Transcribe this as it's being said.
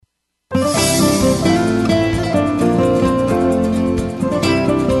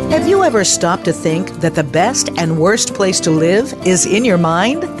ever stop to think that the best and worst place to live is in your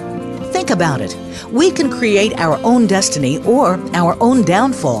mind? Think about it. We can create our own destiny or our own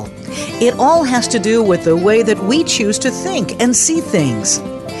downfall. It all has to do with the way that we choose to think and see things.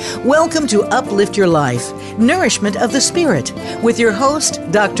 Welcome to Uplift Your Life, Nourishment of the Spirit, with your host,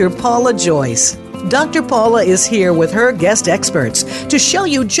 Dr. Paula Joyce. Dr. Paula is here with her guest experts to show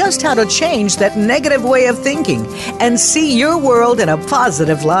you just how to change that negative way of thinking and see your world in a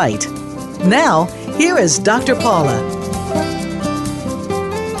positive light. Now, here is Dr. Paula.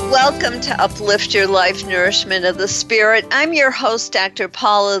 Welcome to Uplift Your Life, Nourishment of the Spirit. I'm your host, Dr.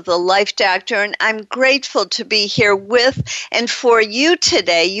 Paula, the Life Doctor, and I'm grateful to be here with and for you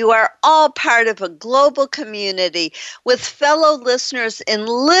today. You are all part of a global community with fellow listeners in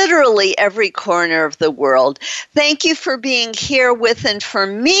literally every corner of the world. Thank you for being here with and for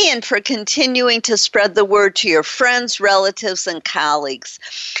me and for continuing to spread the word to your friends, relatives, and colleagues.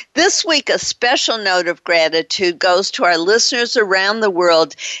 This week, a special note of gratitude goes to our listeners around the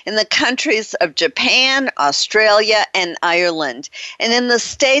world in the countries of Japan, Australia, and Ireland, and in the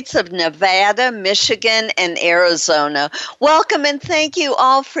states of Nevada, Michigan, and Arizona. Welcome and thank you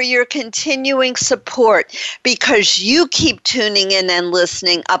all for your continuing support. Because you keep tuning in and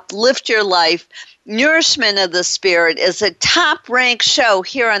listening, Uplift Your Life, Nourishment of the Spirit is a top-ranked show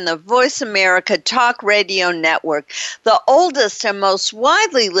here on the Voice America Talk Radio Network, the oldest and most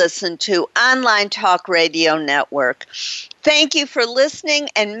widely listened to online talk radio network. Thank you for listening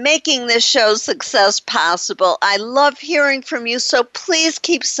and making this show's success possible. I love hearing from you, so please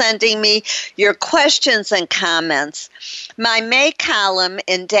keep sending me your questions and comments. My May column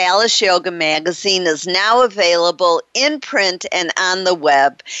in Dallas Yoga Magazine is now available in print and on the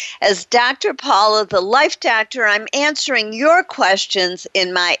web. As Dr. Paula, the Life Doctor, I'm answering your questions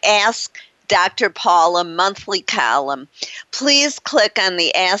in my Ask Dr. Paula monthly column. Please click on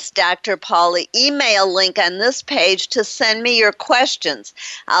the Ask Dr. Paula email link on this page to send me your questions.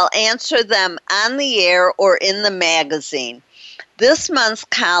 I'll answer them on the air or in the magazine. This month's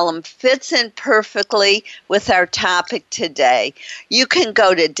column fits in perfectly with our topic today. You can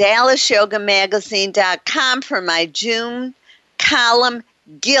go to DallasYogaMagazine.com for my June column,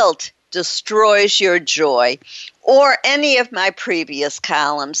 Guilt Destroys Your Joy, or any of my previous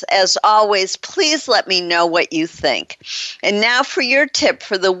columns. As always, please let me know what you think. And now for your tip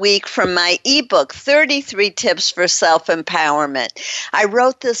for the week from my ebook, 33 Tips for Self-Empowerment. I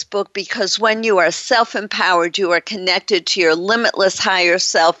wrote this book because when you are self-empowered, you are connected to your limitless higher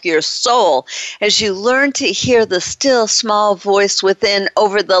self, your soul, as you learn to hear the still small voice within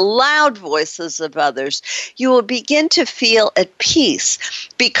over the loud voices of others. You will begin to feel at peace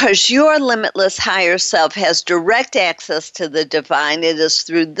because your limitless higher self has direct access to the divine. It is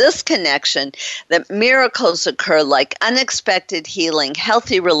through this connection that miracles occur, like unexpected healing,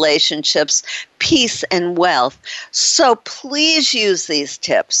 healthy relationships, peace, and wealth. So please use these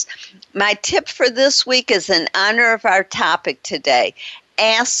tips. My tip for this week is in honor of our topic today.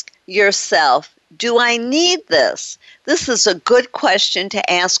 Ask yourself, do I need this? This is a good question to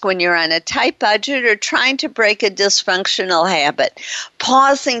ask when you're on a tight budget or trying to break a dysfunctional habit.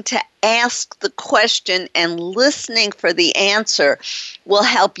 Pausing to ask the question and listening for the answer will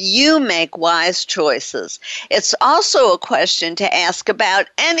help you make wise choices. It's also a question to ask about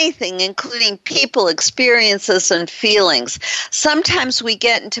anything, including people, experiences, and feelings. Sometimes we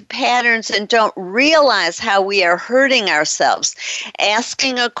get into patterns and don't realize how we are hurting ourselves.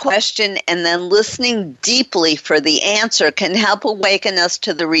 Asking a question and then listening deeply for the answer can help awaken us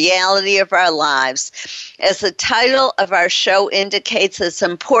to the reality of our lives. As the title of our show indicates, it's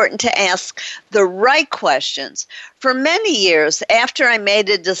important to ask the right questions. For many years, after I made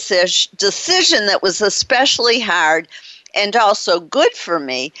a decision that was especially hard and also good for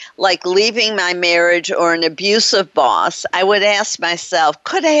me, like leaving my marriage or an abusive boss, I would ask myself,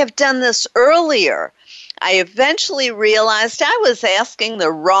 could I have done this earlier? I eventually realized I was asking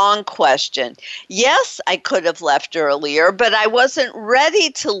the wrong question. Yes, I could have left earlier, but I wasn't ready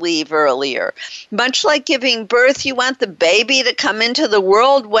to leave earlier. Much like giving birth, you want the baby to come into the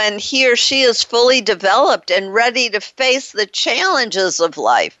world when he or she is fully developed and ready to face the challenges of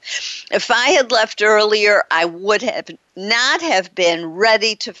life. If I had left earlier, I would have not have been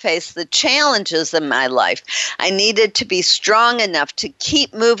ready to face the challenges in my life. I needed to be strong enough to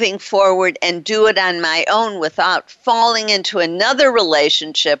keep moving forward and do it on my own without falling into another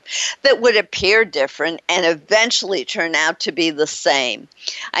relationship that would appear different and eventually turn out to be the same.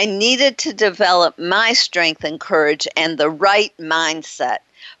 I needed to develop my strength and courage and the right mindset.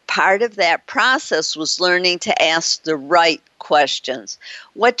 Part of that process was learning to ask the right questions.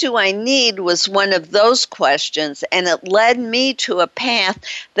 What do I need was one of those questions, and it led me to a path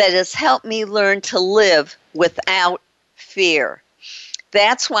that has helped me learn to live without fear.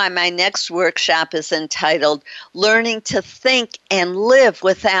 That's why my next workshop is entitled Learning to Think and Live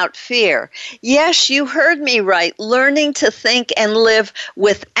Without Fear. Yes, you heard me right. Learning to think and live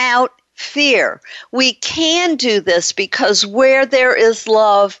without fear. We can do this because where there is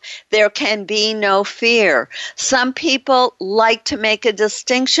love, there can be no fear. Some people like to make a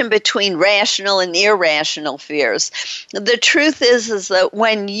distinction between rational and irrational fears. The truth is that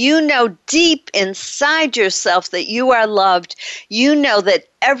when you know deep inside yourself that you are loved, you know that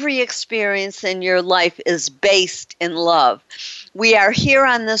every experience in your life is based in love. We are here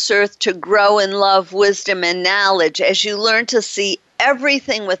on this earth to grow in love, wisdom, and knowledge. As you learn to see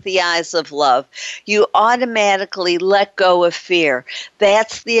everything with the eyes of love, you automatically let go of fear.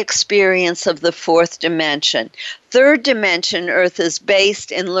 That's the experience of the fourth dimension. Third dimension, Earth, is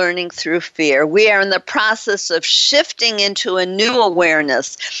based in learning through fear. We are in the process of shifting into a new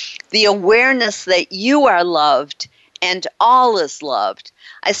awareness, the awareness that you are loved and all is loved.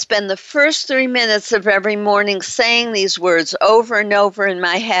 I spend the first 3 minutes of every morning saying these words over and over in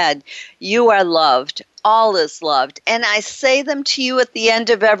my head. You are loved. All is loved. And I say them to you at the end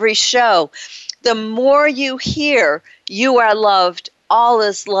of every show. The more you hear, you are loved, all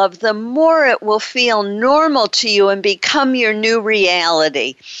is loved, the more it will feel normal to you and become your new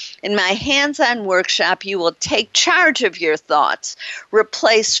reality. In my hands-on workshop, you will take charge of your thoughts,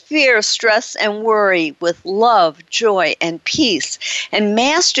 replace fear, stress, and worry with love, joy, and peace, and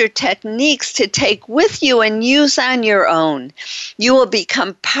master techniques to take with you and use on your own. You will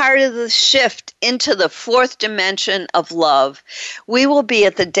become part of the shift into the fourth dimension of love. We will be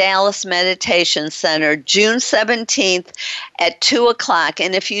at the Dallas Meditation Center June 17th at 2 o'clock.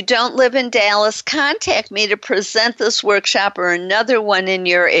 And if you don't live in Dallas, contact me to present this workshop or another one in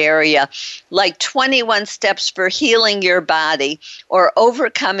your area, like 21 Steps for Healing Your Body, or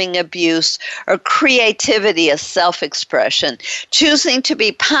Overcoming Abuse, or Creativity as Self-Expression. Choosing to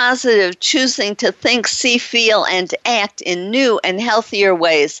be positive, choosing to think, see, feel, and act in new and healthier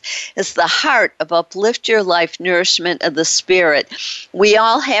ways is the heart of Uplift Your Life Nourishment of the Spirit. We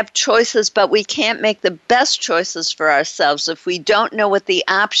all have choices, but we can't make the best choices for ourselves if we don't know what the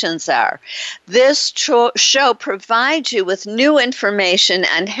options are. This show provides you with new information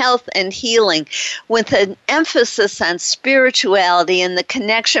on health and healing, with an emphasis on spirituality and the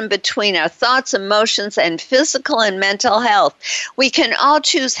connection between our thoughts, emotions, and physical and mental health. We can all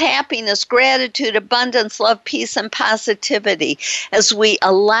choose happiness, gratitude, abundance, love, peace, and positivity as we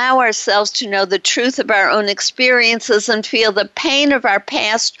allow ourselves to know the truth of our own experiences and feel the pain of our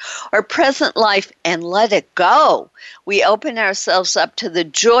past or present life and let it go. We open ourselves up to the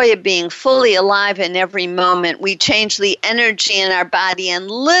joy of being fully alive in every moment. We change the energy in our body and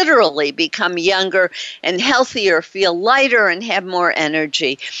literally become younger and healthier, feel lighter, and have more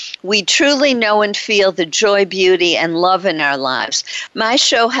energy. We truly know and feel the joy, beauty, and love in our lives. My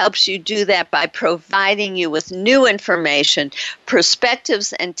show helps you do that by providing you with new information,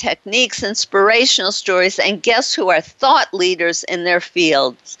 perspectives and techniques, inspirational stories, and guests who are thought leaders in their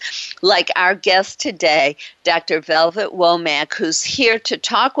fields. Like our guest today, Dr. Velvete Womack, who's here to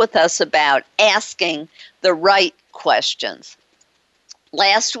talk with us about asking the right questions.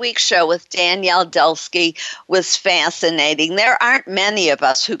 Last week's show with Danielle Dulski was fascinating. There aren't many of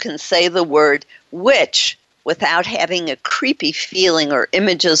us who can say the word witch without having a creepy feeling or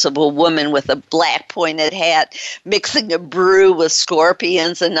images of a woman with a black pointed hat mixing a brew with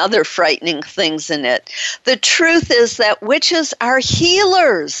scorpions and other frightening things in it. The truth is that witches are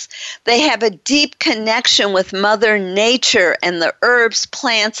healers. They have a deep connection with Mother Nature and the herbs,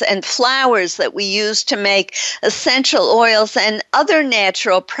 plants, and flowers that we use to make essential oils and other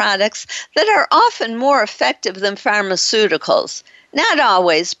natural products that are often more effective than pharmaceuticals. Not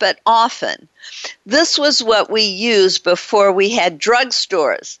always, but often. This was what we used before we had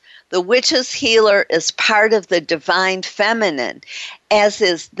drugstores. The witch's healer is part of the divine feminine, as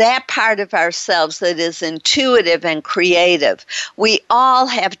is that part of ourselves that is intuitive and creative. We all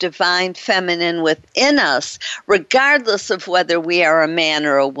have divine feminine within us, regardless of whether we are a man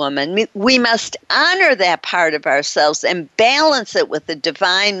or a woman. We must honor that part of ourselves and balance it with the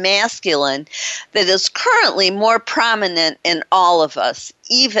divine masculine that is currently more prominent in all of us,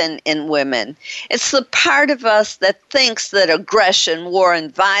 even in women. It's the part of us that thinks that aggression, war,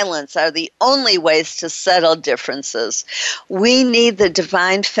 and violence are the only ways to settle differences. We need the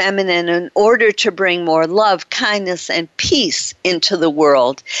divine feminine in order to bring more love, kindness, and peace into the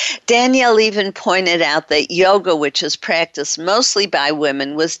world. Danielle even pointed out that yoga, which is practiced mostly by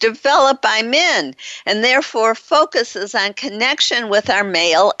women, was developed by men and therefore focuses on connection with our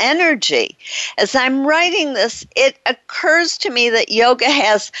male energy. As I'm writing this, it occurs to me that yoga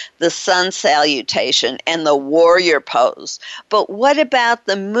has the sun salutation and the warrior pose. But what about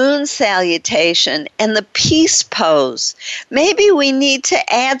the moon salutation and the peace pose? Maybe we need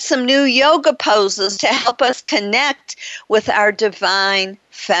to add some new yoga poses to help us connect with our divine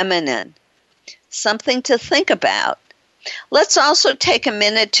feminine. Something to think about. Let's also take a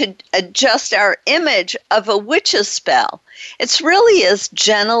minute to adjust our image of a witch's spell. It's really as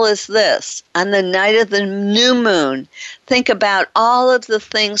gentle as this. On the night of the new moon, think about all of the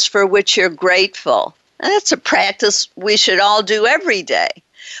things for which you're grateful. And that's a practice we should all do every day.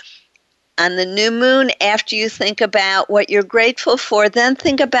 On the new moon, after you think about what you're grateful for, then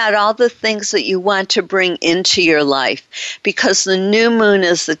think about all the things that you want to bring into your life, because the new moon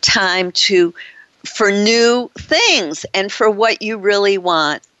is the time for new things and for what you really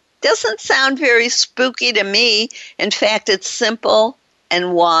want. Doesn't sound very spooky to me. In fact, it's simple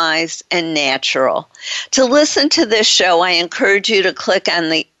and wise and natural. To listen to this show, I encourage you to click on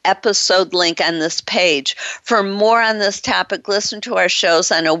the episode link on this page. For more on this topic, listen to our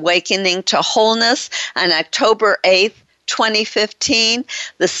shows on Awakening to Wholeness on October 8th, 2015,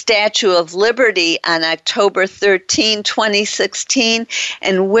 the Statue of Liberty on October 13, 2016,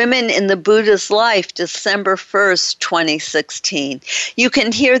 and Women in the Buddha's Life, December 1st, 2016. You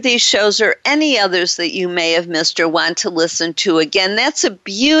can hear these shows or any others that you may have missed or want to listen to again. That's a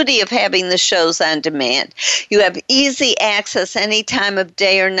beauty of having the shows on demand. You have easy access any time of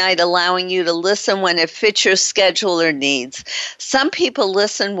day or night, allowing you to listen when it fits your schedule or needs. Some people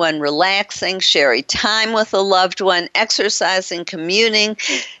listen when relaxing, sharing time with a loved one, exercising, communing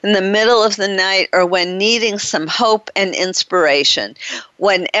in the middle of the night, or when needing some hope and inspiration.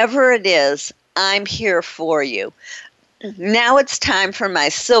 Whenever it is, I'm here for you. Now it's time for my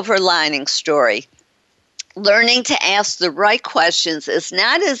silver lining story. Learning to ask the right questions is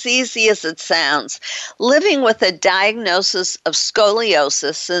not as easy as it sounds. Living with a diagnosis of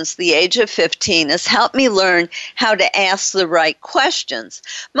scoliosis since the age of 15 has helped me learn how to ask the right questions.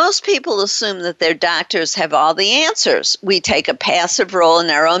 Most people assume that their doctors have all the answers. We take a passive role in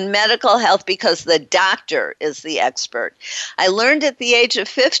our own medical health because the doctor is the expert. I learned at the age of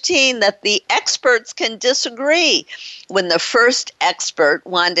 15 that the experts can disagree. When the first expert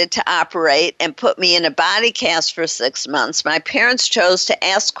wanted to operate and put me in a body cast for 6 months, my parents chose to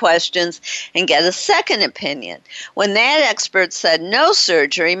ask questions and get a second opinion. When that expert said no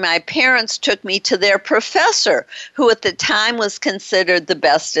surgery, my parents took me to their professor, who at the time was considered the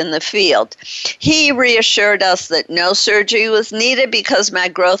best in the field. He reassured us that no surgery was needed because my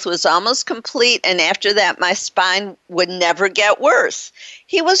growth was almost complete, and after that my spine would never get worse.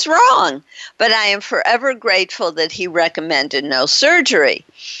 He was wrong, but I am forever grateful that he recommended no surgery.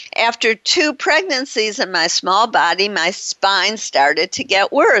 After 2 pregnancies in my small body, my spine started to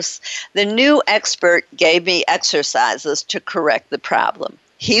get worse. The new expert gave me exercises to correct the problem.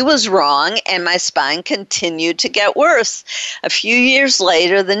 He was wrong, and my spine continued to get worse. A few years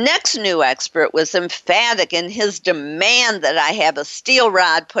later, the next new expert was emphatic in his demand that I have a steel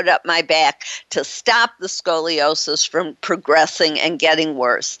rod put up my back to stop the scoliosis from progressing and getting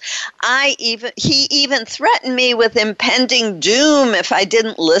worse. He even threatened me with impending doom if I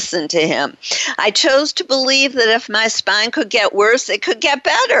didn't listen to him. I chose to believe that if my spine could get worse, it could get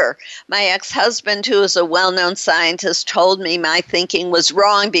better. My ex-husband, who is a well-known scientist, told me my thinking was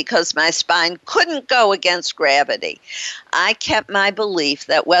wrong because my spine couldn't go against gravity. I kept my belief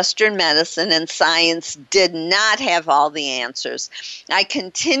that Western medicine and science did not have all the answers. I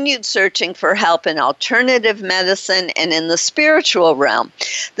continued searching for help in alternative medicine and in the spiritual realm.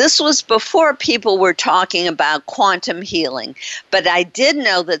 This was before people were talking about quantum healing, but I did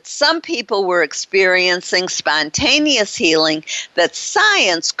know that some people were experiencing spontaneous healing that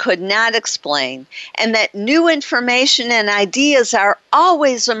science could not explain, and that new information and ideas are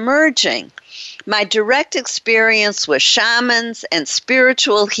always emerging. My direct experience with shamans and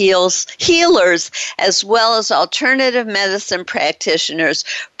spiritual healers, as well as alternative medicine practitioners,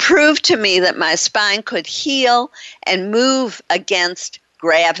 proved to me that my spine could heal and move against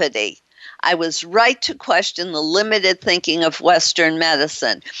gravity. I was right to question the limited thinking of Western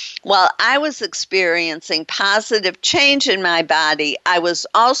medicine. While I was experiencing positive change in my body, I was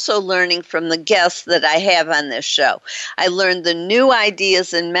also learning from the guests that I have on this show. I learned the new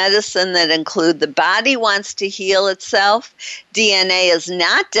ideas in medicine that include the body wants to heal itself, DNA is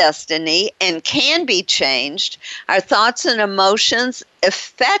not destiny and can be changed, our thoughts and emotions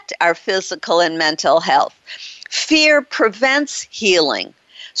affect our physical and mental health. Fear prevents healing.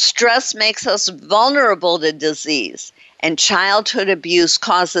 Stress makes us vulnerable to disease. And childhood abuse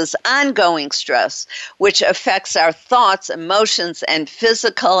causes ongoing stress, which affects our thoughts, emotions, and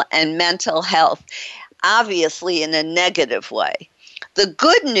physical and mental health, obviously in a negative way. The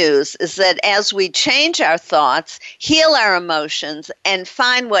good news is that as we change our thoughts, heal our emotions, and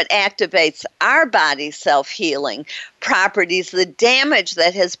find what activates our body's self-healing properties, the damage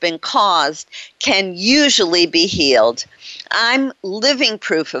that has been caused can usually be healed. I'm living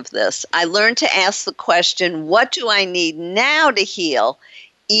proof of this. I learned to ask the question, what do I need now to heal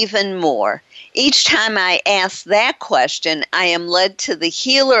even more? Each time I ask that question, I am led to the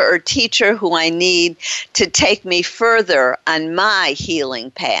healer or teacher who I need to take me further on my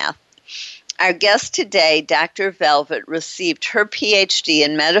healing path. Our guest today, Dr. Velvete, received her PhD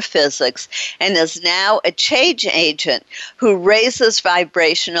in metaphysics and is now a change agent who raises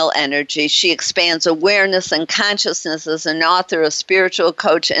vibrational energy. She expands awareness and consciousness as an author, a spiritual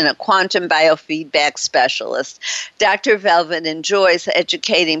coach, and a quantum biofeedback specialist. Dr. Velvete enjoys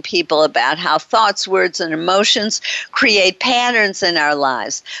educating people about how thoughts, words, and emotions create patterns in our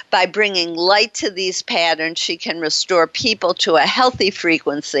lives. By bringing light to these patterns, she can restore people to a healthy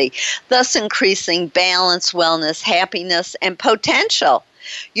frequency, thus increasing balance, wellness, happiness, and potential.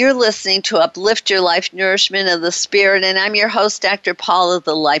 You're listening to Uplift Your Life, Nourishment of the Spirit, and I'm your host, Dr. Paula,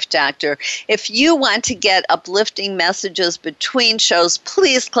 the Life Doctor. If you want to get uplifting messages between shows,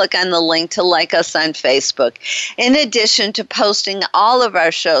 please click on the link to like us on Facebook. In addition to posting all of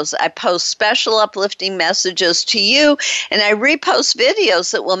our shows, I post special uplifting messages to you, and I repost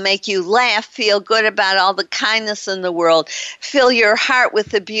videos that will make you laugh, feel good about all the kindness in the world, fill your heart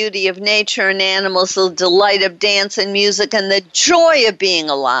with the beauty of nature and animals, the delight of dance and music, and the joy of being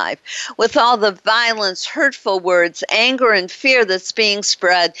alive. With all the violence, hurtful words, anger, and fear that's being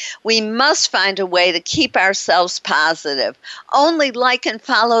spread, we must find a way to keep ourselves positive. Only like and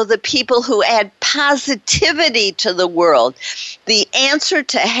follow the people who add positivity to the world. The answer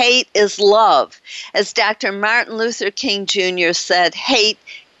to hate is love. As Dr. Martin Luther King Jr. said, hate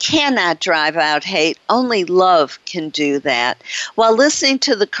cannot drive out hate. Only love can do that. While listening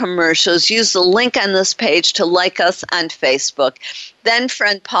to the commercials, use the link on this page to like us on Facebook. Then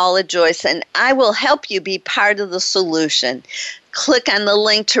friend Paula Joyce, and I will help you be part of the solution. Click on the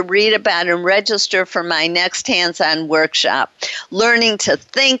link to read about and register for my next hands-on workshop, Learning to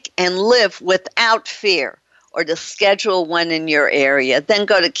Think and Live Without Fear, or to schedule one in your area. Then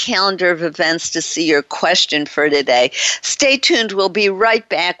go to calendar of events to see your question for today. Stay tuned. We'll be right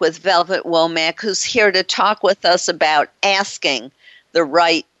back with Velvete Womack, who's here to talk with us about asking the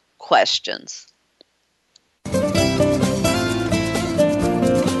right questions.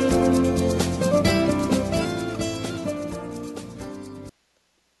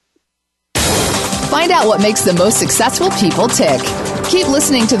 Find out what makes the most successful people tick. Keep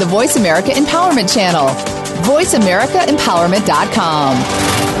listening to the Voice America Empowerment Channel. VoiceAmericaEmpowerment.com.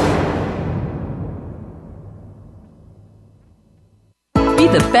 Be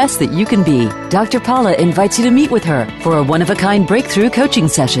the best that you can be. Dr. Paula invites you to meet with her for a one-of-a-kind breakthrough coaching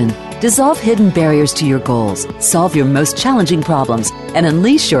session. Dissolve hidden barriers to your goals, solve your most challenging problems, and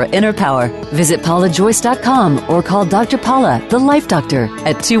unleash your inner power. Visit paulajoyce.com or call Dr. Paula, the Life Doctor,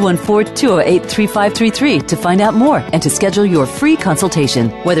 at 214-208-3533 to find out more and to schedule your free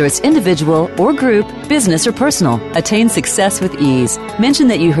consultation. Whether it's individual or group, business or personal, attain success with ease. Mention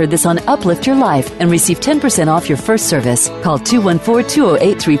that you heard this on Uplift Your Life and receive 10% off your first service. Call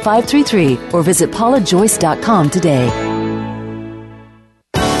 214-208-3533 or visit paulajoyce.com today.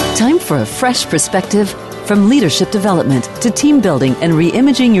 Time for a fresh perspective. From leadership development to team building and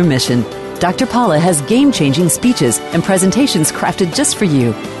re-imaging your mission, Dr. Paula has game-changing speeches and presentations crafted just for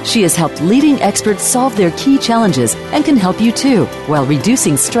you. She has helped leading experts solve their key challenges and can help you too, while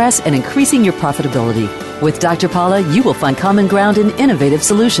reducing stress and increasing your profitability. With Dr. Paula, you will find common ground and innovative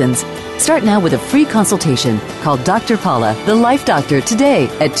solutions. Start now with a free consultation. Call Dr. Paula, the Life Doctor, today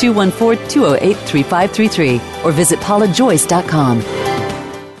at 214-208-3533 or visit paulajoyce.com.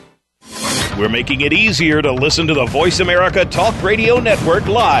 We're making it easier to listen to the Voice America Talk Radio Network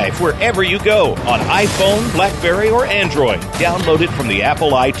live wherever you go on iPhone, BlackBerry, or Android. Download it from the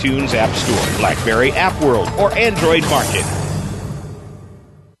Apple iTunes App Store, BlackBerry App World, or Android Market.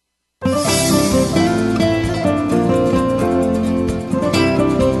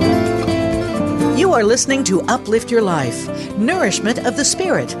 are listening to Uplift Your Life, Nourishment of the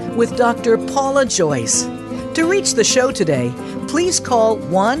Spirit with Dr. Paula Joyce. To reach the show today, please call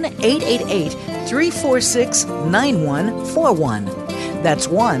 1-888-346-9141. That's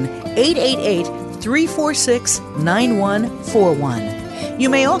 1-888-346-9141. You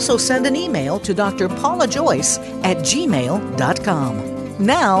may also send an email to drpaulajoyce@gmail.com.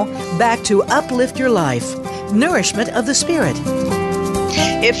 Now, back to Uplift Your Life, Nourishment of the Spirit.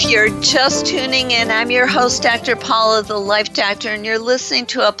 If you're just tuning in, I'm your host, Dr. Paula, the Life Doctor, and you're listening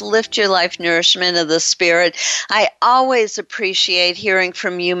to Uplift Your Life, Nourishment of the Spirit. I always appreciate hearing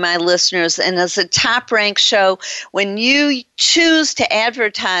from you, my listeners, and as a top-ranked show, when you choose to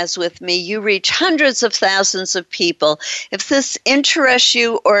advertise with me, you reach hundreds of thousands of people. If this interests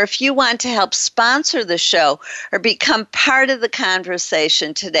you, or if you want to help sponsor the show or become part of the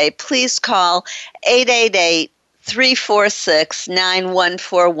conversation today, please call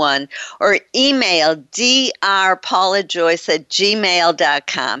 888-346-9141 or email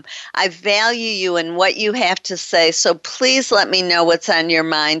drpaulajoyce@gmail.com. I value you and what you have to say, so please let me know what's on your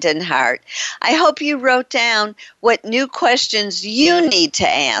mind and heart. I hope you wrote down what new questions you need to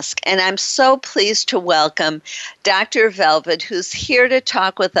ask, and I'm so pleased to welcome Dr. Velvete, who's here to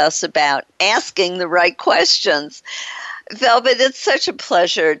talk with us about asking the right questions. Velvete, it's such a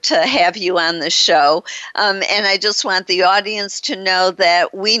pleasure to have you on the show, and I just want the audience to know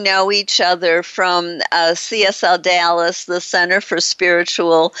that we know each other from CSL Dallas, the Center for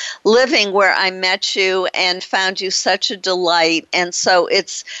Spiritual Living, where I met you and found you such a delight, and so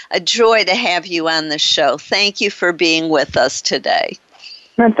it's a joy to have you on the show. Thank you for being with us today.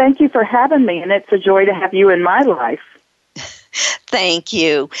 And thank you for having me, and it's a joy to have you in my life. Thank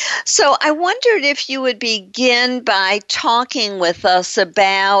you. So I wondered if you would begin by talking with us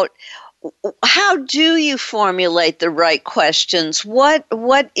about how do you formulate the right questions? What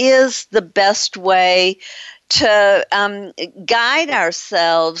is the best way to guide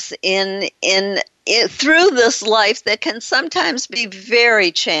ourselves in through this life that can sometimes be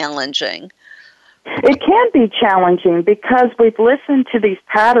very challenging? It can be challenging because we've listened to these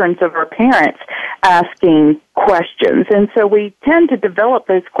patterns of our parents asking questions. And so we tend to develop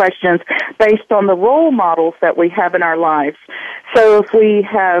those questions based on the role models that we have in our lives. So if we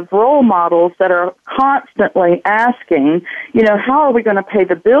have role models that are constantly asking, how are we going to pay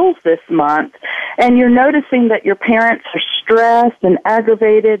the bills this month? And you're noticing that your parents are stressed and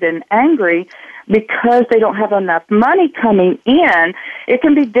aggravated and angry because they don't have enough money coming in, it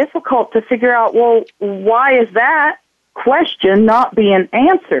can be difficult to figure out, well, why is that question not being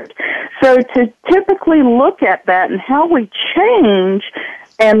answered? So to typically look at that and how we change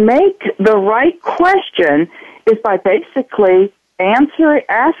and make the right question is by basically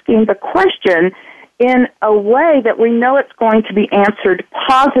asking the question in a way that we know it's going to be answered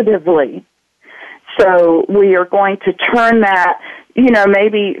positively. So we are going to turn that,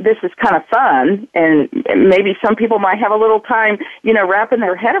 maybe this is kind of fun, and maybe some people might have a little time, wrapping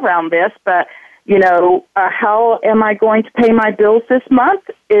their head around this, but, how am I going to pay my bills this month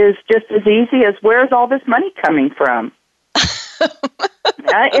is just as easy as where's all this money coming from?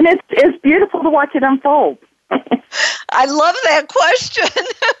 And it's beautiful to watch it unfold. I love that question.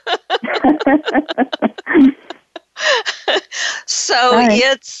 So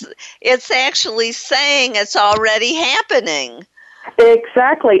it's actually saying it's already happening.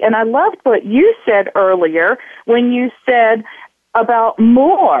 Exactly. And I loved what you said earlier when you said about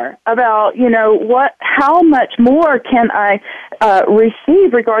more, about, how much more can I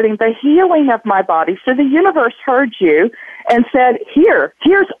receive regarding the healing of my body. So the universe heard you and said,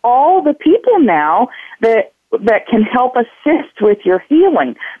 here's all the people now that can help assist with your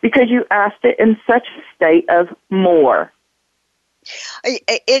healing because you asked it in such a state of more.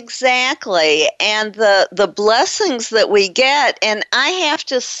 Exactly. And the blessings that we get, and I have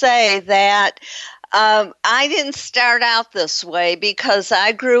to say that I didn't start out this way because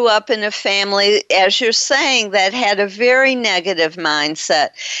I grew up in a family, as you're saying, that had a very negative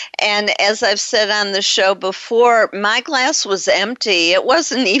mindset. And as I've said on the show before, my glass was empty. It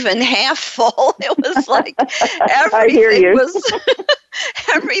wasn't even half full. It was like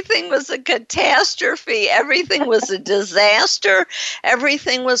everything was a catastrophe. Everything was a disaster.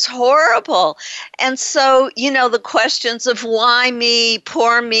 Everything was horrible. And so, the questions of why me,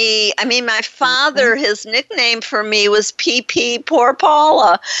 poor me. I mean, my father, his nickname for me was PP, poor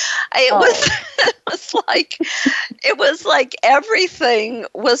Paula. It It was like everything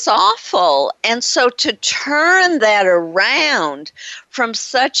was awful. And so to turn that around from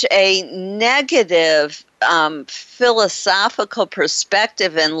such a negative philosophical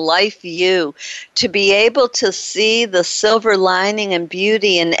perspective and life view, to be able to see the silver lining and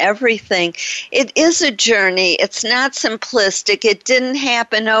beauty in everything, it is a journey. It's not simplistic. It didn't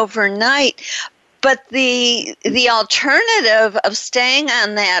happen overnight. But the alternative of staying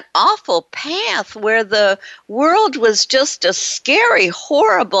on that awful path where the world was just a scary,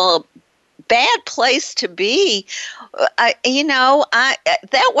 horrible, bad place to be,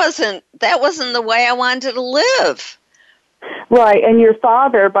 that wasn't the way I wanted to live. Right, and your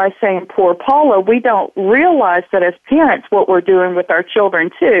father, by saying poor Paula, we don't realize that as parents what we're doing with our children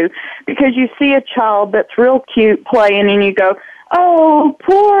too, because you see a child that's real cute playing and you go, oh,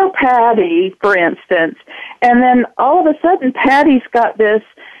 poor Patty, for instance. And then all of a sudden, Patty's got this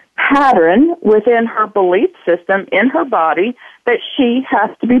pattern within her belief system in her body that she has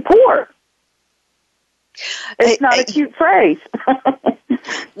to be poor. It's not a cute phrase.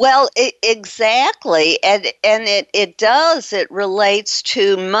 Well, exactly. And it does. It relates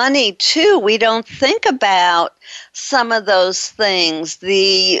to money, too. We don't think about some of those things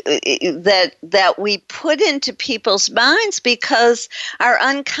that we put into people's minds because our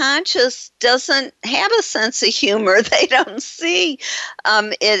unconscious doesn't have a sense of humor. They don't see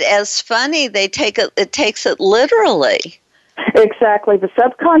it as funny. It takes it literally. Exactly. The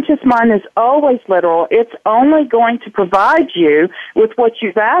subconscious mind is always literal. It's only going to provide you with what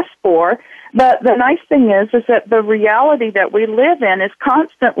you've asked for. But the nice thing is that the reality that we live in is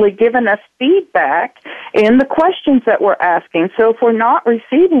constantly giving us feedback in the questions that we're asking. So if we're not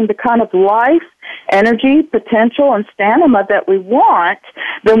receiving the kind of life, energy, potential, and stamina that we want,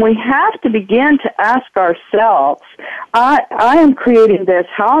 then we have to begin to ask ourselves, I am creating this.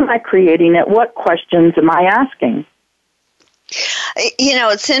 How am I creating it? What questions am I asking?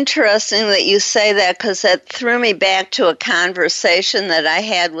 It's interesting that you say that because that threw me back to a conversation that I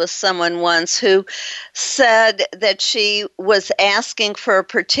had with someone once who said that she was asking for a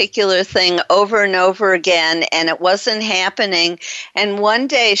particular thing over and over again and it wasn't happening. And one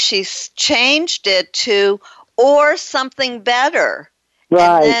day she changed it to, or something better.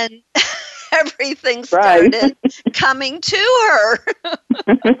 Right. And then everything started coming to her.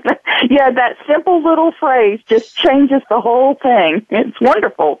 Yeah, that simple little phrase just changes the whole thing. It's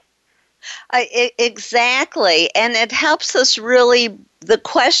wonderful. Exactly. And it helps us really, the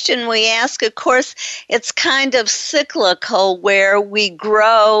question we ask, of course, it's kind of cyclical where we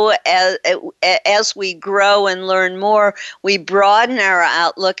grow as we grow and learn more, we broaden our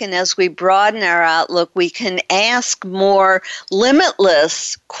outlook. And as we broaden our outlook, we can ask more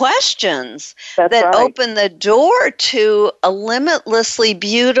limitless questions that open the door to a limitlessly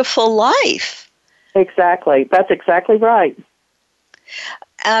beautiful life. Exactly. That's exactly right.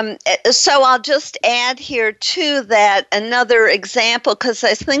 So I'll just add here, too, that another example, because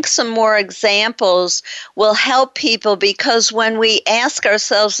I think some more examples will help people, because when we ask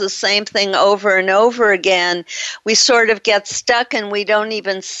ourselves the same thing over and over again, we sort of get stuck and we don't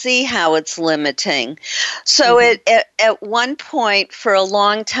even see how it's limiting. So at one point, for a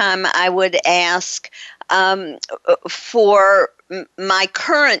long time, I would ask for my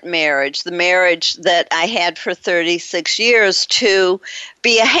current marriage, the marriage that I had for 36 years, to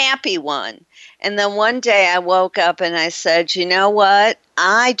be a happy one. And then one day I woke up and I said, you know what?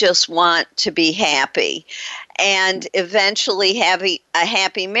 I just want to be happy. And eventually have a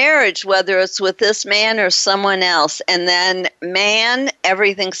happy marriage, whether it's with this man or someone else. And then, man,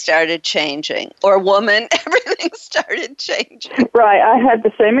 everything started changing. Or woman, everything started changing. Right. I had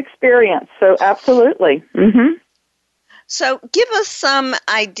the same experience. So absolutely. Mm-hmm. So give us some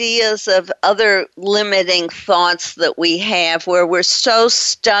ideas of other limiting thoughts that we have where we're so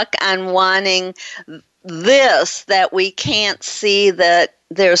stuck on wanting this that we can't see that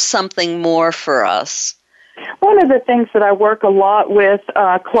there's something more for us. One of the things that I work a lot with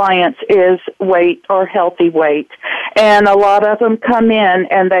clients is weight or healthy weight. And a lot of them come in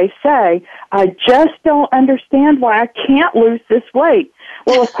and they say, I just don't understand why I can't lose this weight.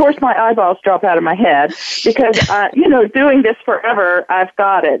 Well, of course, my eyeballs drop out of my head because, doing this forever, I've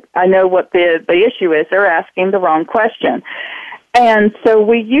got it. I know what the issue is. They're asking the wrong question. And so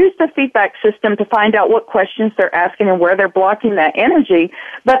we use the feedback system to find out what questions they're asking and where they're blocking that energy.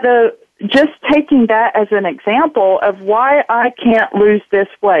 But just taking that as an example of why I can't lose this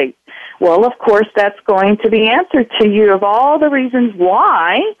weight. Well, of course, that's going to be answered to you of all the reasons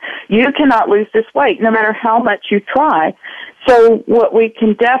why you cannot lose this weight, no matter how much you try. So what we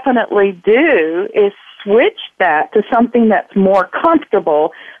can definitely do is switch that to something that's more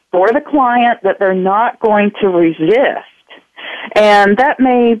comfortable, for the client that they're not going to resist. And that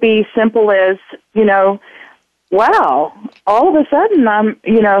may be simple as, wow, all of a sudden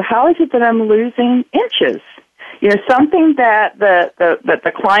how is it that I'm losing inches? Something that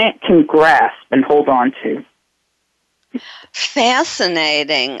the client can grasp and hold on to.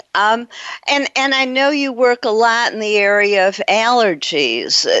 Fascinating. And I know you work a lot in the area of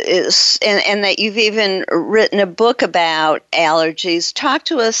allergies, and that you've even written a book about allergies. Talk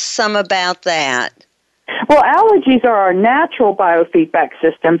to us some about that. Well, allergies are our natural biofeedback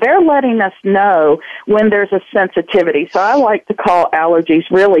system. They're letting us know when there's a sensitivity. So I like to call allergies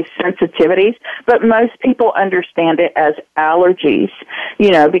really sensitivities, but most people understand it as allergies,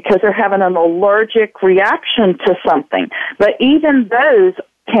 because they're having an allergic reaction to something. But even those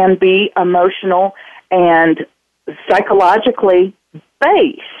can be emotional and psychologically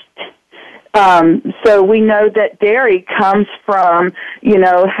based. So we know that dairy comes from,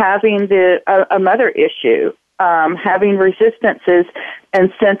 having a mother issue, having resistances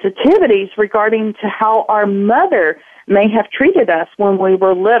and sensitivities regarding to how our mother may have treated us when we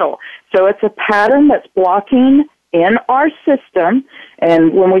were little. So it's a pattern that's blocking in our system.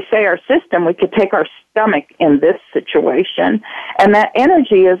 And when we say our system, we could take our stomach in this situation. And that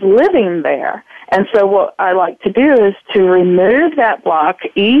energy is living there. And so what I like to do is to remove that block,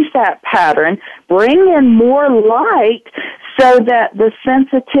 ease that pattern, bring in more light so that the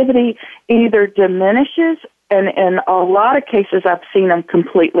sensitivity either diminishes, and in a lot of cases I've seen them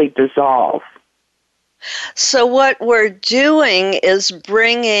completely dissolve. So what we're doing is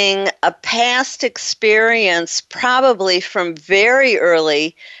bringing a past experience, probably from very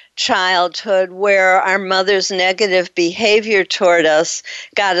early childhood, where our mother's negative behavior toward us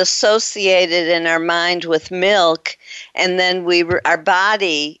got associated in our mind with milk, and then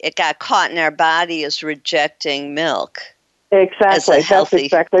it got caught in our body as rejecting milk. Exactly. That's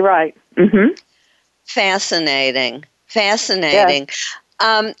exactly right. Mm-hmm. Fascinating. Yes.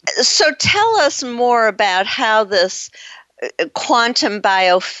 So tell us more about how this quantum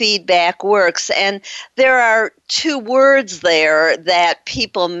biofeedback works. And there are two words there that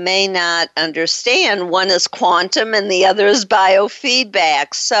people may not understand. One is quantum and the other is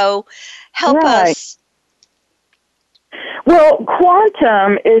biofeedback. So help us. Well,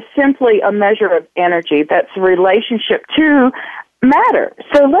 quantum is simply a measure of energy that's a relationship to matter.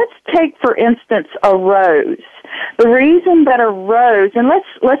 So let's take, for instance, a rose. The reason that a rose, and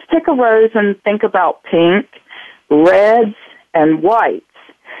let's take a rose and think about pink, reds, and whites.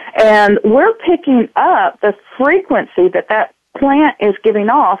 And we're picking up the frequency that plant is giving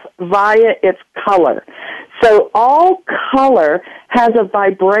off via its color. So all color has a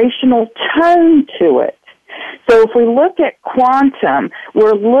vibrational tone to it. So if we look at quantum,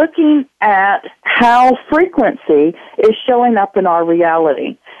 we're looking at how frequency is showing up in our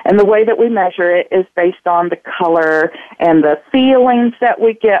reality. And the way that we measure it is based on the color and the feelings that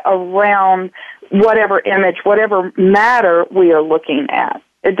we get around whatever image, whatever matter we are looking at.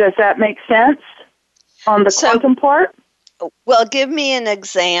 Does that make sense on the quantum part? Well, give me an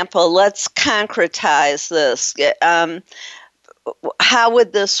example. Let's concretize this. How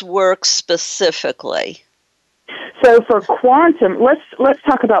would this work specifically? So for quantum, let's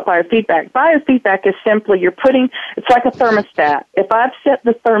talk about biofeedback. Biofeedback is simply it's like a thermostat. If I've set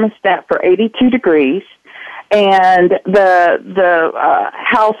the thermostat for 82 degrees and the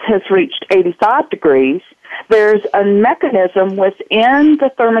house has reached 85 degrees, there's a mechanism within the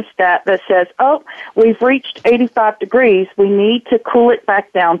thermostat that says, oh, we've reached 85 degrees, we need to cool it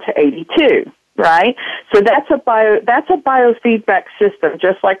back down to 82. Right? So that's a biofeedback system,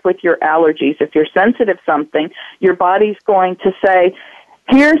 just like with your allergies. If you're sensitive to something, your body's going to say,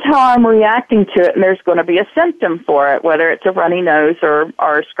 here's how I'm reacting to it, and there's going to be a symptom for it, whether it's a runny nose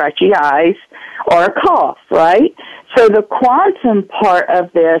or scratchy eyes or a cough, right? So the quantum part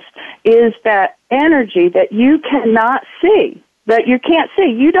of this is that energy that you cannot see, that you can't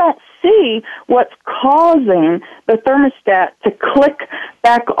see. You don't see what's causing the thermostat to click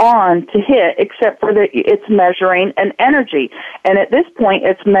back on to hit, except for that it's measuring an energy. And at this point,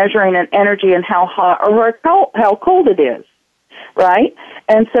 it's measuring an energy and how hot or how cold it is, right?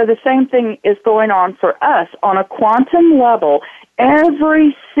 And so the same thing is going on for us. On a quantum level,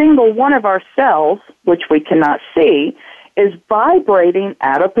 every single one of our cells, which we cannot see, is vibrating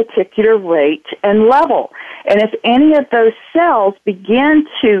at a particular rate and level. And if any of those cells begin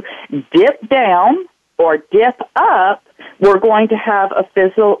to dip down or dip up, we're going to have a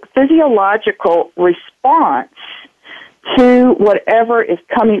physiological response to whatever is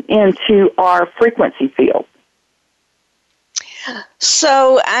coming into our frequency field.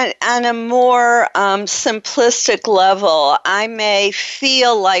 So on a more simplistic level, I may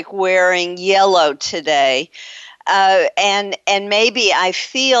feel like wearing yellow today. And maybe I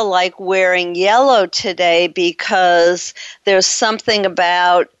feel like wearing yellow today because there's something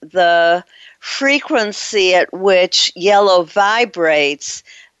about the frequency at which yellow vibrates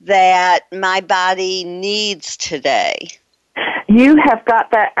that my body needs today. You have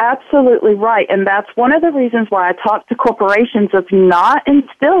got that absolutely right, and that's one of the reasons why I talk to corporations of not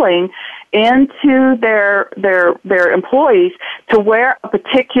instilling into their employees to wear a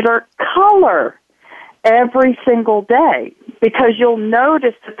particular color every single day, because you'll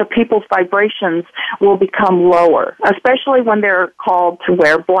notice that the people's vibrations will become lower, especially when they're called to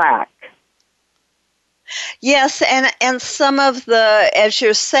wear black. Yes, and some of the, as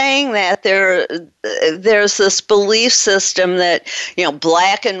you're saying that, there's this belief system that,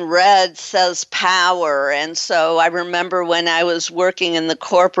 black and red says power. And so I remember when I was working in the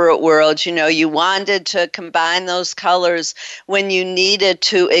corporate world, you wanted to combine those colors when you needed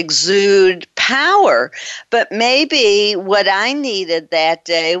to exude power. But maybe what I needed that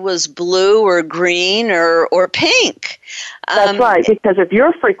day was blue or green or pink. That's right, because of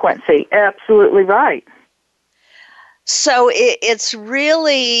your frequency. Absolutely right. So it's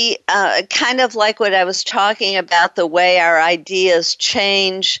really kind of like what I was talking about, the way our ideas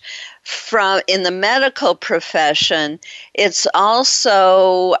change from in the medical profession. It's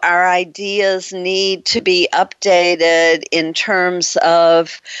also our ideas need to be updated in terms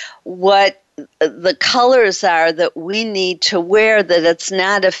of what the colors are that we need to wear, that it's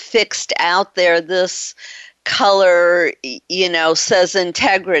not a fixed out there, this color, says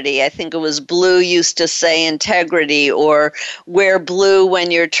integrity. I think it was blue used to say integrity, or wear blue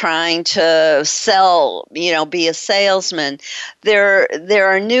when you're trying to sell, be a salesman. There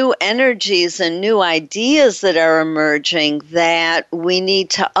are new energies and new ideas that are emerging that we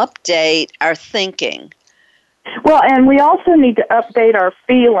need to update our thinking. Well, and we also need to update our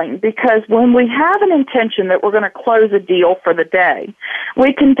feeling, because when we have an intention that we're going to close a deal for the day,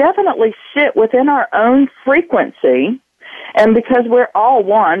 we can definitely sit within our own frequency, and because we're all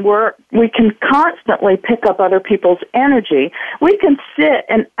one, we can constantly pick up other people's energy. We can sit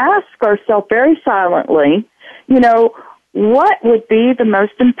and ask ourselves very silently, what would be the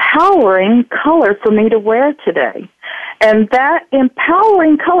most empowering color for me to wear today? And that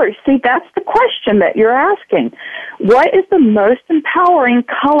empowering color, see, that's the question that you're asking. What is the most empowering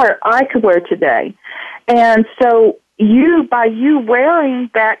color I could wear today? And so by you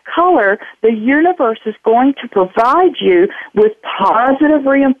wearing that color, the universe is going to provide you with positive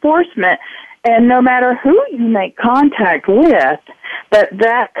reinforcement. And no matter who you make contact with,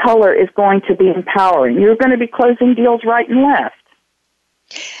 that color is going to be empowering. You're going to be closing deals right and left.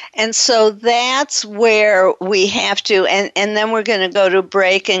 And so that's where we have to, and then we're going to go to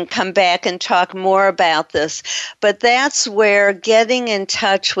break and come back and talk more about this. But that's where getting in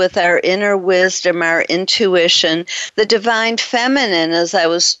touch with our inner wisdom, our intuition, the divine feminine, as I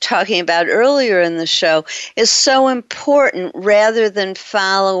was talking about earlier in the show, is so important, rather than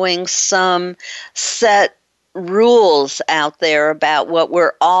following some set rules out there about what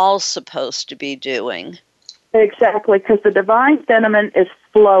we're all supposed to be doing. Exactly, because the divine feminine is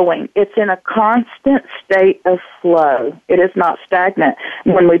flowing. It's in a constant state of flow. It is not stagnant.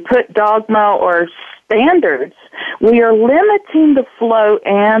 When we put dogma or standards, we are limiting the flow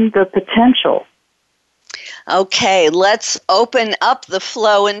and the potential. Okay, let's open up the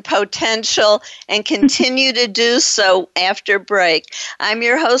flow and potential and continue to do so after break. I'm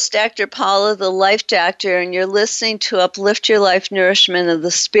your host, Dr. Paula, the Life Doctor, and you're listening to Uplift Your Life Nourishment of the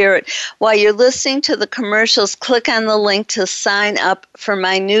Spirit. While you're listening to the commercials, click on the link to sign up for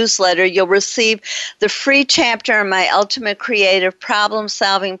my newsletter. You'll receive the free chapter on my ultimate creative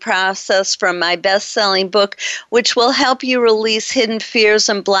problem-solving process from my best-selling book, which will help you release hidden fears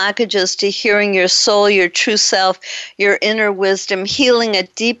and blockages to hearing your soul, your true self, your inner wisdom, healing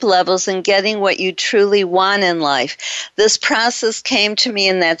at deep levels, and getting what you truly want in life. This process came to me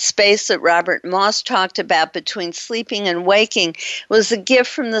in that space that Robert Moss talked about between sleeping and waking. It was a gift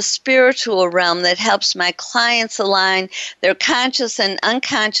from the spiritual realm that helps my clients align their conscious and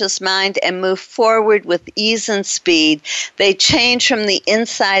unconscious mind and move forward with ease and speed. They change from the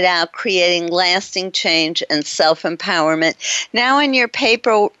inside out, creating lasting change and self-empowerment. Now in your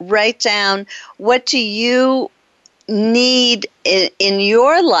paper, write down, what do you need in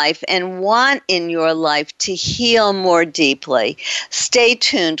your life and want in your life to heal more deeply? Stay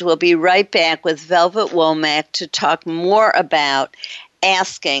tuned. We'll be right back with Velvete Womack to talk more about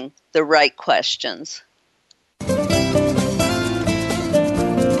asking the right questions.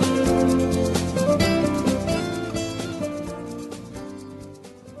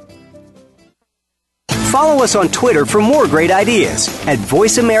 Follow us on Twitter for more great ideas at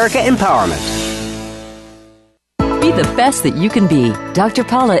Voice America Empowerment. Be the best that you can be. Dr.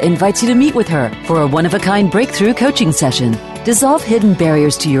 Paula invites you to meet with her for a one-of-a-kind breakthrough coaching session. Dissolve hidden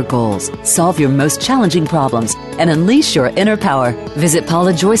barriers to your goals, solve your most challenging problems, and unleash your inner power. Visit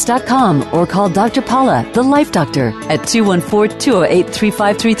paulajoyce.com or call Dr. Paula, the Life Doctor, at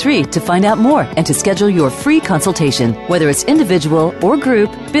 214-208-3533 to find out more and to schedule your free consultation. Whether it's individual or group,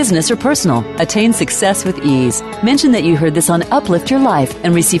 business or personal, attain success with ease. Mention that you heard this on Uplift Your Life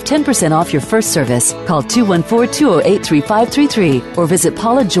and receive 10% off your first service. Call 214-208-3533 or visit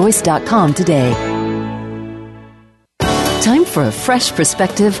paulajoyce.com today. Time for a fresh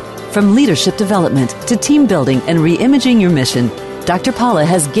perspective. From leadership development to team building and re-imaging your mission, Dr. Paula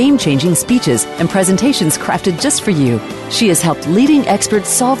has game-changing speeches and presentations crafted just for you. She has helped leading experts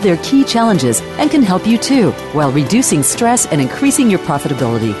solve their key challenges and can help you too, while reducing stress and increasing your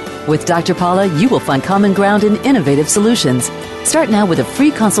profitability. With Dr. Paula, you will find common ground and innovative solutions. Start now with a free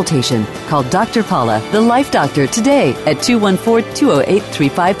consultation. Call Dr. Paula, the Life Doctor, today at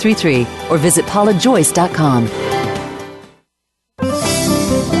 214-208-3533 or visit paulajoyce.com.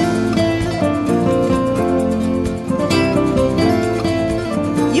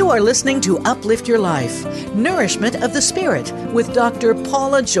 You are listening to Uplift Your Life, Nourishment of the Spirit with Dr.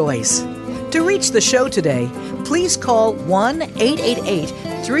 Paula Joyce. To reach the show today, please call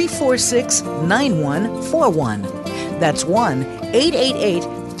 1-888-346-9141. That's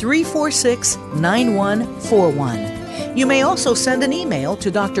 1-888-346-9141. You may also send an email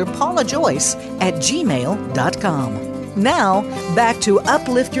to drpaulajoyce@gmail.com. Now, back to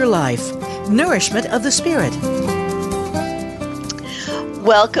Uplift Your Life, Nourishment of the Spirit.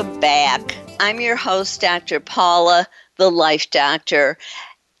 Welcome back. I'm your host, Dr. Paula, the Life Doctor,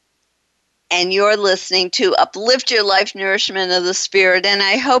 and you're listening to Uplift Your Life, Nourishment of the Spirit, and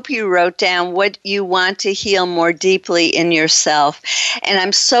I hope you wrote down what you want to heal more deeply in yourself. And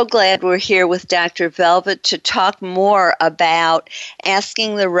I'm so glad we're here with Dr. Velvete to talk more about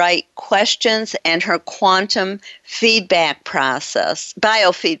asking the right questions and her quantum feedback process,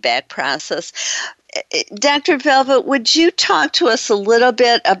 biofeedback process. Dr. Velvete, would you talk to us a little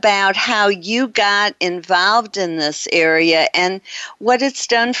bit about how you got involved in this area and what it's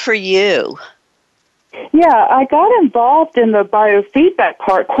done for you? Yeah, I got involved in the biofeedback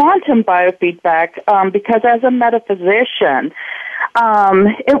part, quantum biofeedback, because as a metaphysician,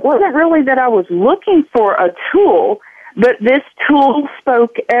 it wasn't really that I was looking for a tool, but this tool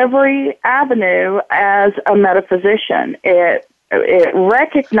spoke every avenue as a metaphysician. It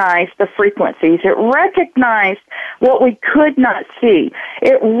recognized the frequencies. It recognized what we could not see.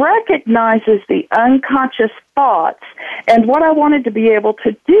 It recognizes the unconscious thoughts. And what I wanted to be able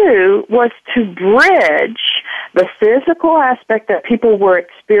to do was to bridge the physical aspect that people were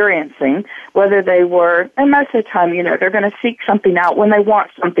experiencing, whether they were, and most of the time, they're going to seek something out when they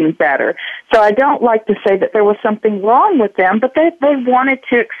want something better. So I don't like to say that there was something wrong with them, but they wanted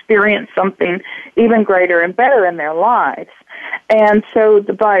to experience something even greater and better in their lives. And so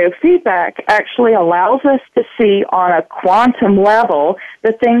the biofeedback actually allows us to see on a quantum level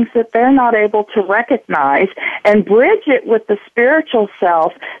the things that they're not able to recognize and bridge it with the spiritual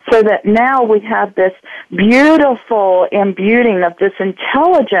self so that now we have this beautiful imbuing of this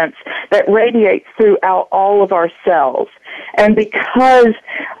intelligence that radiates throughout all of our cells. And because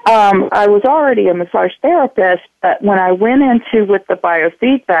I was already a massage therapist, but when I went into with the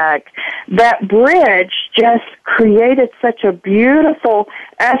biofeedback, that bridge just created such a beautiful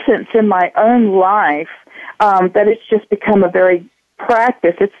essence in my own life that it's just become a very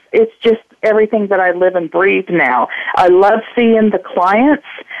practice. It's just everything that I live and breathe now. I love seeing the clients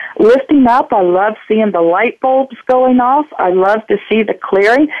lifting up. I love seeing the light bulbs going off. I love to see the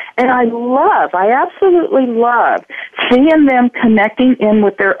clearing. And I absolutely love seeing them connecting in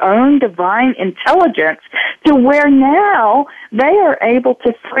with their own divine intelligence to where now they are able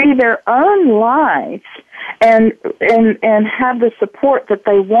to free their own lives and have the support that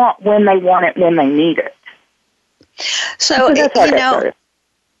they want when they need it. So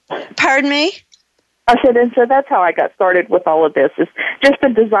pardon me? I said, and so that's how I got started with all of this, is just a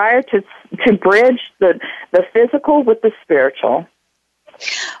desire to bridge the physical with the spiritual.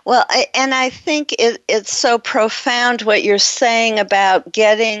 Well, and I think it's so profound what you're saying about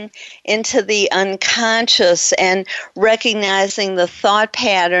getting into the unconscious and recognizing the thought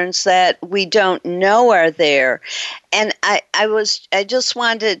patterns that we don't know are there. And I just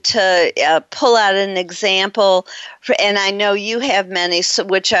wanted to pull out an example, and I know you have many,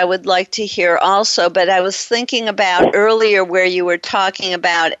 which I would like to hear also, but I was thinking about earlier where you were talking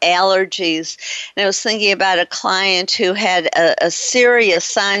about allergies, and I was thinking about a client who had a serious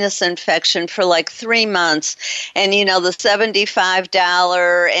sinus infection for like 3 months, and the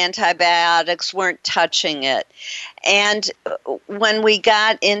 $75 antibiotics weren't touching it. And when we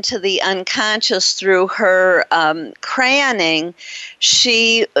got into the unconscious through her crayoning,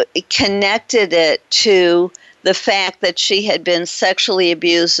 she connected it to the fact that she had been sexually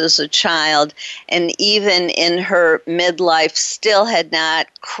abused as a child, and even in her midlife still had not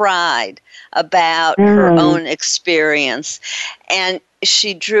cried about her own experience. And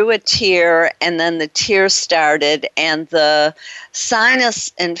she drew a tear, and then the tear started, and the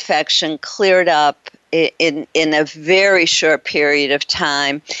sinus infection cleared up in a very short period of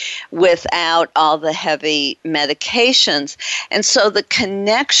time without all the heavy medications. And so the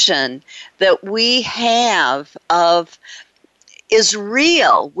connection that we have is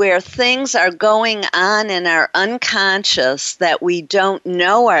real, where things are going on in our unconscious that we don't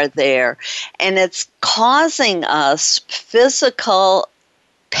know are there, and it's causing us physical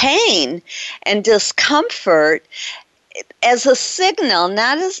pain and discomfort as a signal,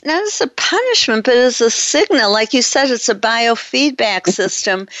 not as a punishment, but as a signal. Like you said, it's a biofeedback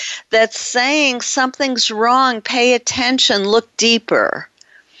system that's saying something's wrong, pay attention, look deeper.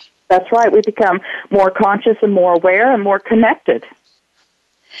 That's right. We become more conscious and more aware and more connected.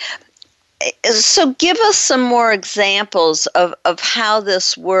 So give us some more examples of how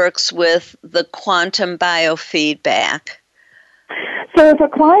this works with the quantum biofeedback. So if a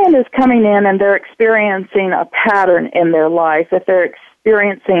client is coming in and they're experiencing a pattern in their life, if they're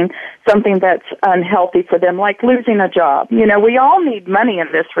experiencing something that's unhealthy for them, like losing a job, we all need money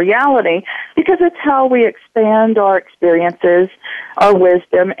in this reality because it's how we expand our experiences, our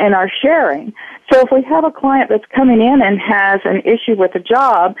wisdom, and our sharing. So if we have a client that's coming in and has an issue with a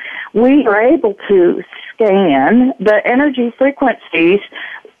job, we are able to scan the energy frequencies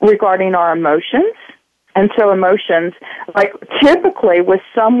regarding our emotions. And so emotions, like typically with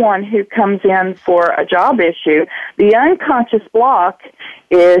someone who comes in for a job issue, the unconscious block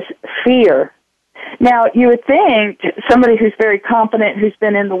is fear. Now, you would think somebody who's very confident, who's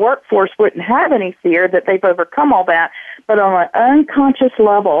been in the workforce, wouldn't have any fear, that they've overcome all that. But on an unconscious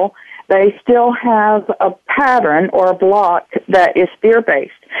level, they still have a pattern or a block that is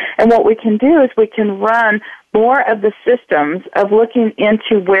fear-based. And what we can do is we can run more of the systems of looking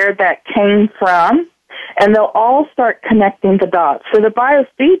into where that came from, and they'll all start connecting the dots. So the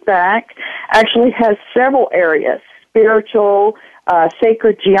biofeedback actually has several areas: spiritual,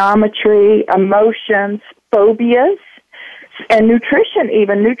 sacred geometry, emotions, phobias, and nutrition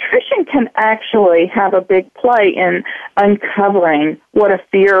even. Nutrition can actually have a big play in uncovering what a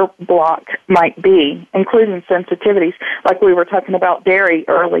fear block might be, including sensitivities, like we were talking about dairy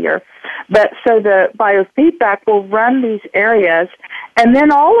earlier. But so the biofeedback will run these areas, and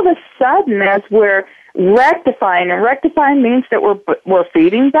then all of a sudden, as we're rectifying, and rectifying means that we're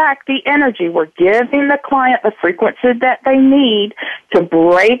feeding back the energy. We're giving the client the frequency that they need to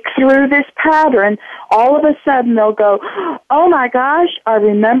break through this pattern. All of a sudden they'll go, oh my gosh, I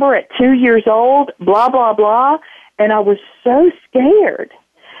remember at 2 years old, blah, blah, blah, and I was so scared.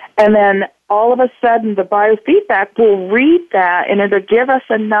 And then all of a sudden the biofeedback will read that, and it'll give us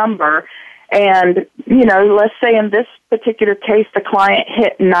a number. And, let's say in this particular case, the client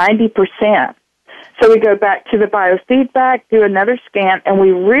hit 90%. So we go back to the biofeedback, do another scan, and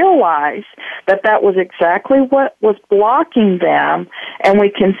we realize that that was exactly what was blocking them, and we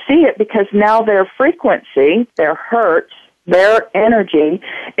can see it because now their frequency, their hertz, their energy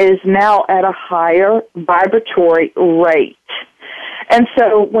is now at a higher vibratory rate. And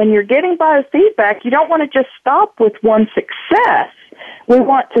so when you're getting biofeedback, you don't want to just stop with one success. We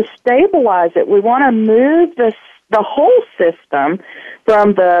want to stabilize it. We want to move the whole system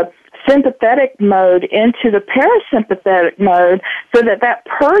from the sympathetic mode into the parasympathetic mode, so that that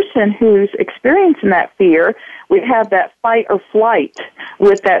person who's experiencing that fear, we have that fight or flight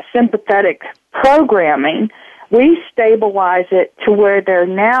with that sympathetic programming. We stabilize it to where they're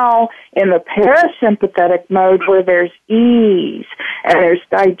now in the parasympathetic mode, where there's ease and there's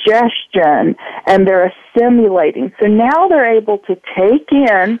digestion and they're assimilating. So now they're able to take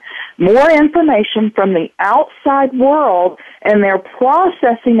in more information from the outside world, and they're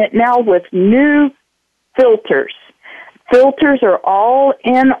processing it now with new filters. Filters are all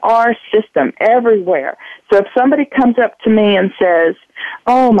in our system, everywhere. So if somebody comes up to me and says,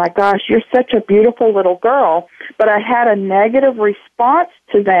 oh my gosh, you're such a beautiful little girl, but I had a negative response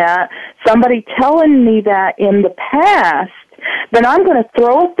to that, somebody telling me that in the past, then I'm going to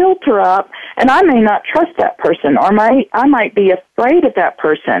throw a filter up, and I may not trust that person, or I might be afraid of that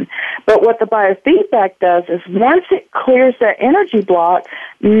person. But what the biofeedback does is once it clears that energy block,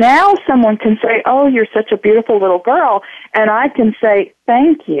 now someone can say, oh, you're such a beautiful little girl, and I can say,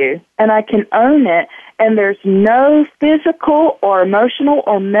 thank you, and I can own it, and there's no physical or emotional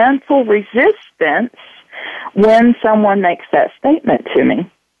or mental resistance when someone makes that statement to me.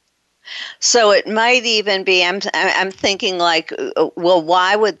 So it might even be, I'm thinking like, well,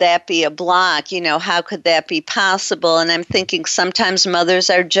 why would that be a block? You know, how could that be possible? And I'm thinking sometimes mothers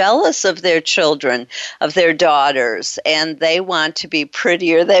are jealous of their children, of their daughters, and they want to be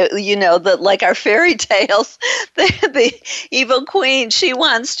prettier. They, you know, like our fairy tales, the evil queen, she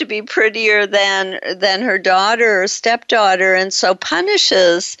wants to be prettier than her daughter or stepdaughter, and so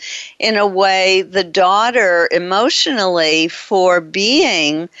punishes, in a way, the daughter emotionally for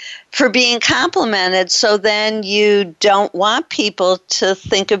being complimented, so then you don't want people to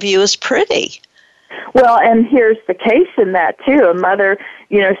think of you as pretty. Well, and here's the case in that, too. A mother,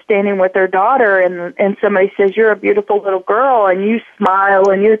 you know, standing with her daughter, and somebody says, you're a beautiful little girl, and you smile,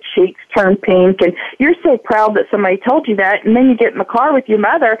 and your cheeks turn pink, and you're so proud that somebody told you that, and then you get in the car with your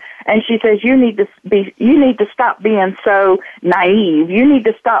mother, and she says, you need to stop being so naive. You need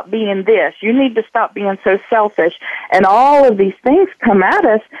to stop being this. You need to stop being so selfish. And all of these things come at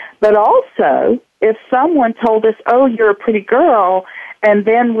us, but also, if someone told us, oh, you're a pretty girl, and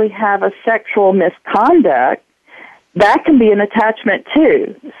then we have a sexual misconduct, that can be an attachment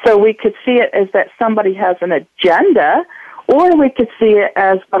too. So we could see it as that somebody has an agenda, or we could see it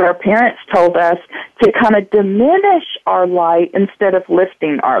as what our parents told us, to kind of diminish our light instead of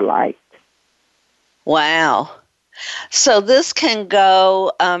lifting our light. Wow. So this can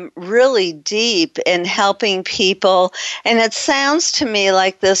go really deep in helping people, and it sounds to me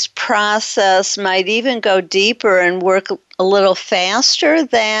like this process might even go deeper and work a little faster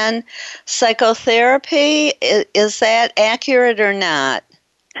than psychotherapy. Is that accurate or not?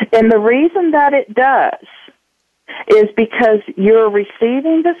 And the reason that it does is because you're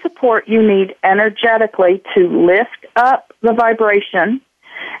receiving the support you need energetically to lift up the vibration.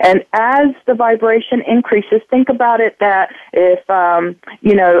 And as the vibration increases, think about it that if,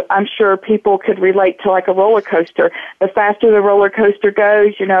 you know, I'm sure people could relate to like a roller coaster. The faster the roller coaster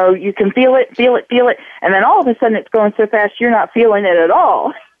goes, you know, you can feel it, and then all of a sudden it's going so fast you're not feeling it at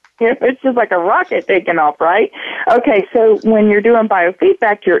all. It's just like a rocket taking off, right? Okay, so when you're doing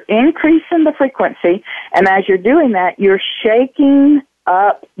biofeedback, you're increasing the frequency, and as you're doing that, you're shaking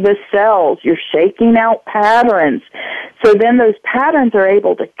up the cells. You're shaking out patterns. So then those patterns are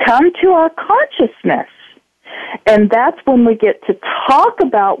able to come to our consciousness. And that's when we get to talk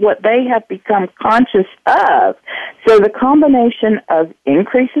about what they have become conscious of. So the combination of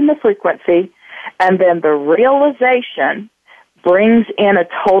increasing the frequency and then the realization brings in a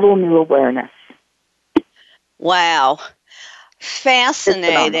total new awareness. Wow.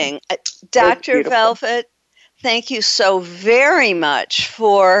 Fascinating. Dr. Velvete, thank you so very much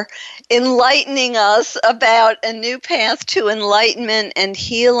for enlightening us about a new path to enlightenment and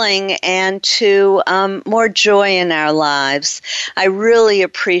healing and to more joy in our lives. I really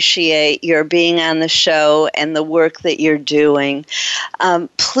appreciate your being on the show and the work that you're doing.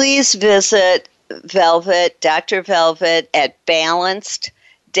 Please visit Velvete, Dr. Velvete, at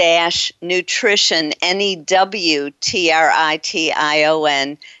balanced-nutrition,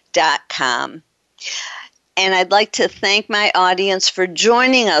 NEWTRITION.com. And I'd like to thank my audience for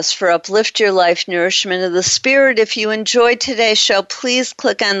joining us for Uplift Your Life Nourishment of the Spirit. If you enjoyed today's show, please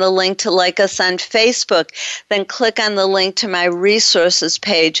click on the link to like us on Facebook. Then click on the link to my resources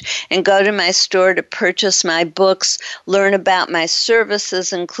page and go to my store to purchase my books, learn about my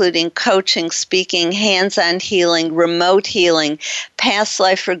services, including coaching, speaking, hands-on healing, remote healing, past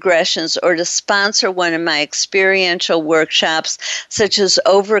life regressions, or to sponsor one of my experiential workshops, such as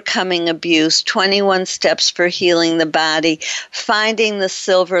Overcoming Abuse, 21 Steps for Healing the Body, Finding the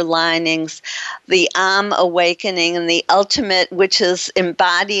Silver Linings, the Awakening, and the Ultimate, which is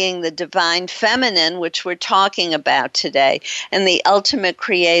embodying the Divine Feminine, which we're talking about today, and the Ultimate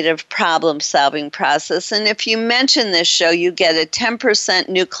Creative Problem-Solving Process. And if you mention this show, you get a 10%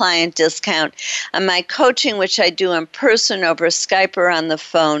 new client discount on my coaching, which I do in person, over Skype, or on the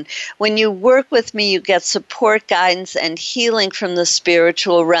phone. When you work with me, you get support, guidance, and healing from the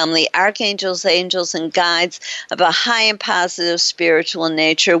spiritual realm, the archangels, angels, and guides provides of a high and positive spiritual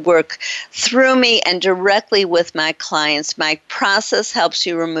nature work through me and directly with my clients. My process helps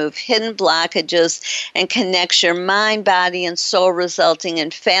you remove hidden blockages and connects your mind, body, and soul, resulting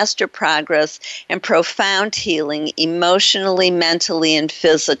in faster progress and profound healing emotionally, mentally, and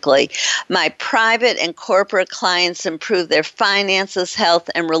physically. My private and corporate clients improve their finances, health,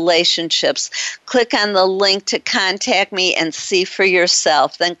 and relationships. Click on the link to contact me and see for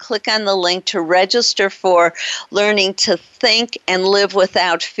yourself. Then click on the link to register for Learning to Think and Live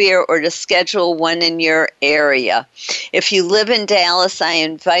Without Fear, or to schedule one in your area. If you live in Dallas, I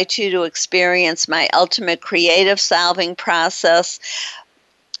invite you to experience my ultimate creative solving process.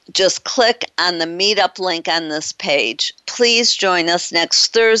 Just click on the meetup link on this page. Please join us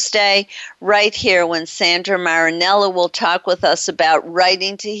next Thursday right here when Sandra Marinella will talk with us about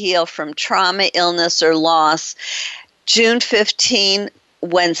writing to heal from trauma, illness, or loss. June 15,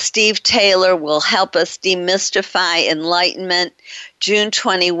 when Steve Taylor will help us demystify enlightenment. June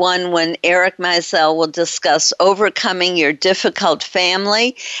 21, when Eric Mizell will discuss overcoming your difficult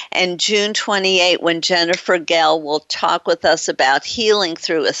family. And June 28, when Jennifer Gell will talk with us about healing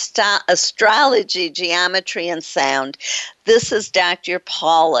through astrology, geometry, and sound. This is Dr.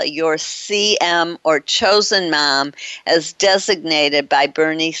 Paula, your CM or chosen mom, as designated by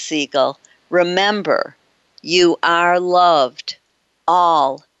Bernie Siegel. Remember, you are loved.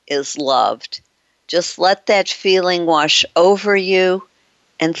 All is loved. Just let that feeling wash over you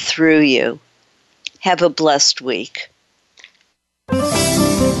and through you. Have a blessed week.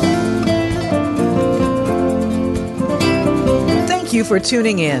 Thank you for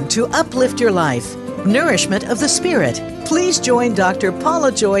tuning in to Uplift Your Life, Nourishment of the Spirit. Please join Dr.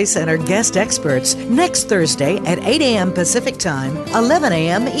 Paula Joyce and her guest experts next Thursday at 8 a.m. Pacific Time, 11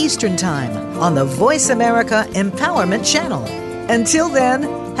 a.m. Eastern Time on the Voice America Empowerment Channel. Until then,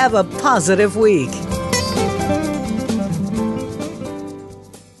 have a positive week.